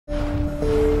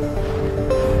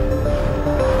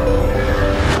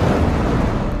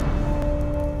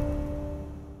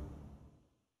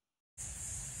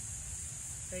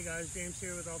guys, James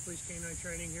here with Off Leash Canine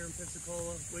Training here in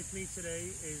Pensacola. With me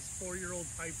today is 4-year-old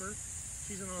Piper.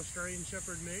 She's an Australian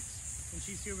Shepherd mix, and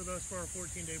she's here with us for our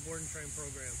 14-day board and train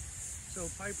program. So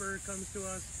Piper comes to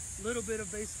us, a little bit of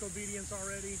basic obedience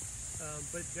already,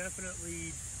 but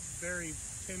definitely very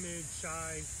timid,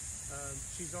 shy.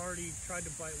 She's already tried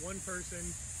to bite one person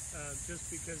just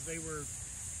because they were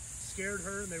scared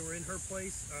her. They were in her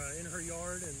place, in her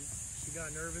yard, and she got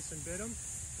nervous and bit them.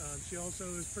 She also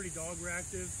is pretty dog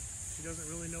reactive. She doesn't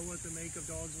really know what to make of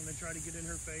dogs when they try to get in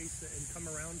her face and come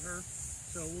around her.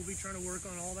 So we'll be trying to work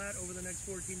on all that over the next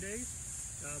 14 days,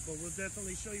 but we'll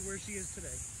definitely show you where she is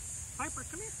today. Piper,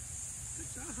 come here. Good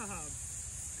job.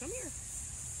 Come here.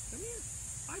 Come here.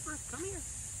 Piper, come here.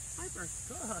 Piper,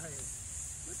 good.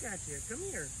 Look at you. Come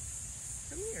here.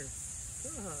 Come here.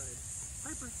 Good.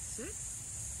 Piper, sit.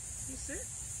 You sit.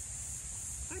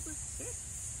 Piper, sit.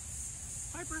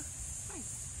 Piper, hey.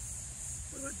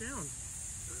 What about down?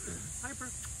 Piper,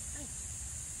 hey.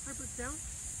 Piper, down.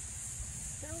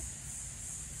 Down.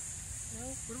 No.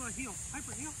 What about heel?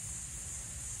 Piper, heel.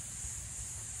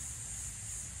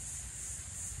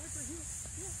 Piper, heel.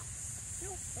 Heel.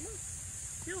 Heel. Come on.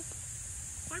 Heel.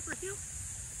 Piper, heel.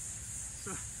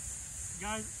 So,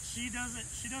 guys, she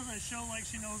doesn't show like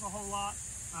she knows a whole lot.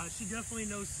 She definitely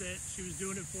knows sit. She was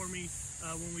doing it for me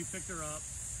when we picked her up.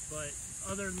 But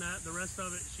other than that, the rest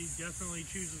of it, she definitely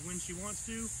chooses when she wants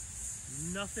to.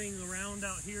 Nothing around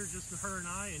out here, just her and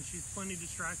I, and she's plenty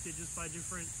distracted just by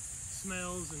different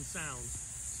smells and sounds.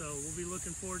 So we'll be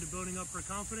looking forward to building up her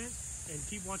confidence, and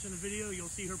keep watching the video. You'll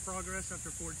see her progress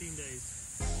after 14 days.